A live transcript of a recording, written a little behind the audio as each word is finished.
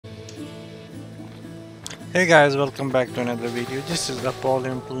Hey guys, welcome back to another video. This is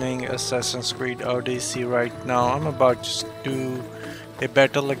Apollo playing Assassin's Creed Odyssey right now. I'm about to do a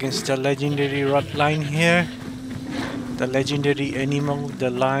battle against the legendary line here. The legendary animal, the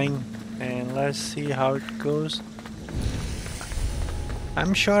lion. And let's see how it goes.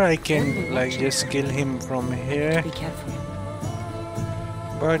 I'm sure I can like just kill him from here. Be careful.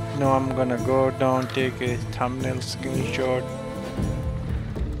 But no, I'm gonna go down, take a thumbnail screenshot.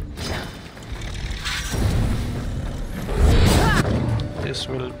 This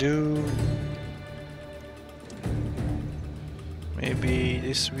will do. Maybe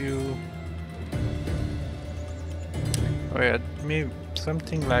this view. Oh yeah, maybe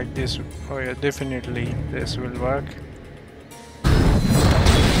something like this. Oh yeah, definitely this will work.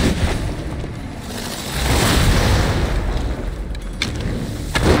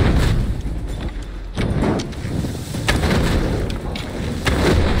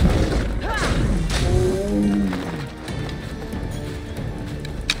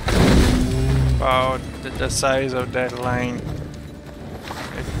 Wow, the size of that line,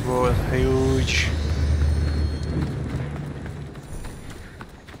 it was huge.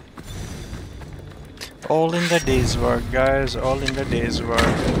 All in the day's work, guys, all in the day's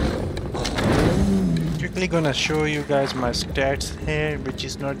work. Quickly gonna show you guys my stats here, which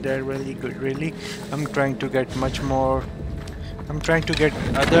is not that really good really. I'm trying to get much more. I'm trying to get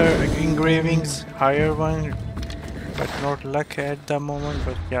other engravings, higher one, but not luck at the moment,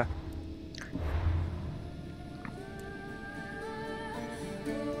 but yeah.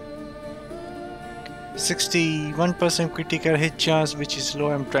 61% critical hit chance, which is low.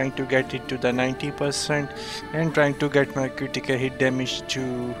 I'm trying to get it to the 90% and trying to get my critical hit damage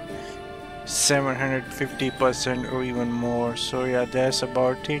to 750% or even more. So yeah, that's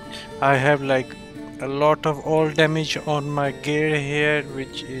about it. I have like a lot of all damage on my gear here,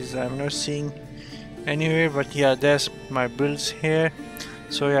 which is I'm not seeing anywhere, but yeah, that's my builds here.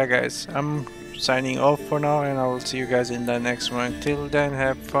 So yeah guys, I'm signing off for now and I will see you guys in the next one. Till then,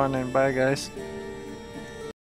 have fun and bye guys.